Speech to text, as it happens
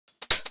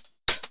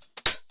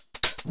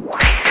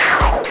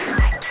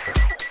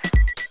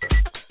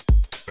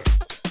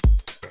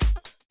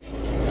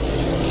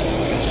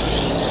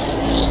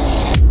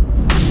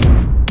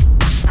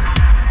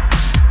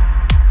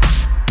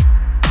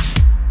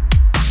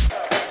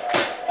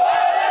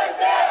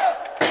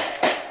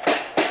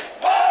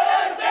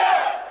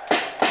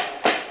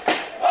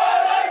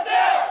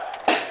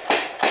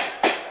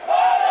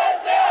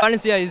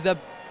Valencia is the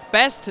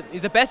best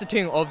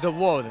team of the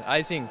world,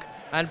 I think.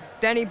 And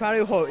Danny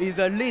Parejo is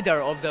the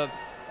leader of the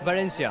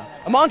Valencia.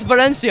 Among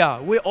Valencia,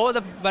 we all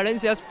the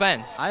Valencia's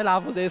fans. I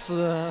love this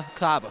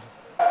club.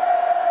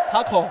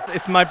 Paco,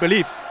 It's my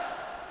belief.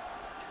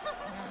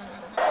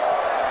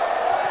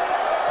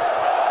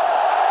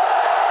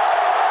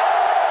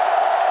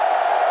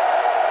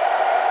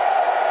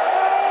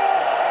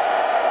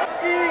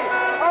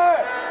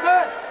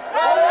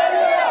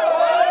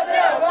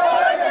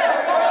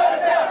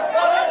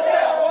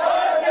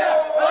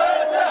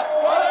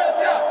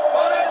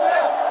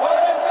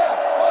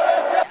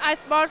 I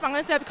support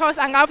Valencia because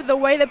I love the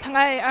way they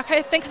play. I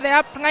think they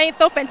are playing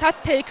so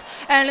fantastic,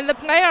 and the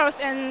players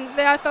and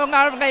they are so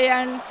lovely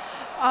and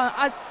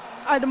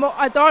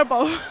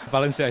adorable.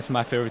 Valencia is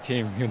my favorite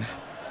team,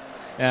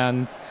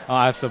 and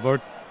I've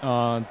supported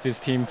this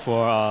team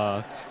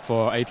for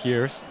 8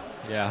 years.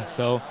 Yeah,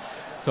 so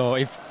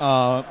if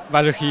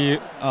whether he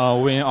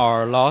win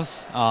or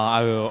loss,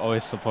 I will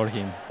always support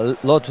him. A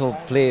lot of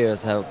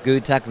players have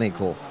good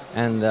technical,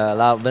 and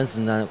like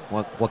Vincent and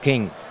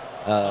Joaquin.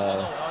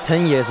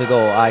 10 years ago,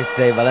 I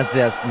say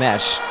Valencia's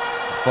match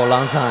for a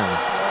long time,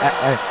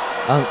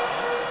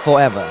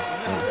 forever.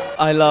 Yeah.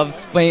 I love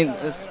Spain.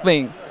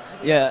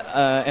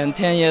 Yeah, and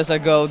 10 years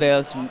ago,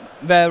 there's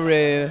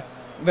very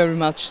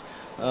much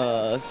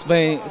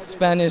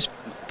Spanish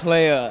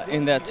player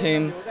in that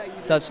team,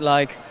 such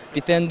like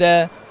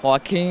Vicente,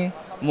 Joaquin,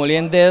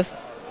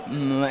 Molendez,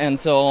 and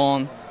so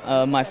on.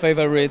 My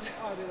favorite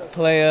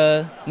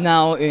player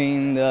now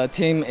in the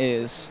team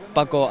is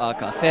Gayà y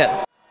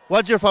Alcácer.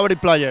 What's your favorite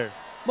player?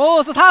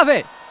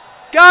 Mustafi,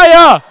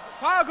 Gayà!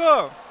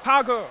 Paco,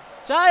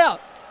 Gayà,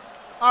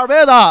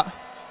 Albelda!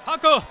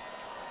 Paco,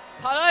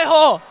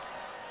 Parejo,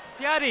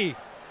 Piatti,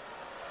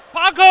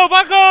 Paco,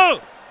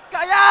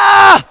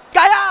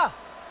 Gayà,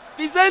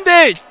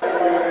 Vicente.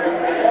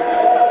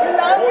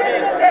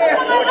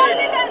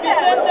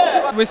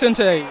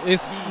 Vicente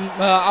is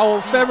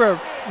our favorite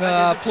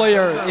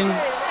player in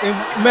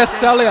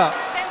Estadio,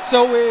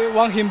 so we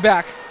want him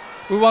back.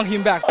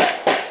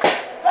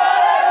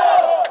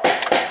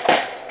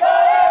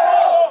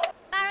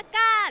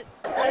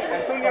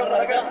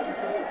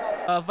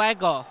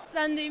 Vigo.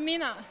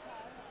 Sandimina.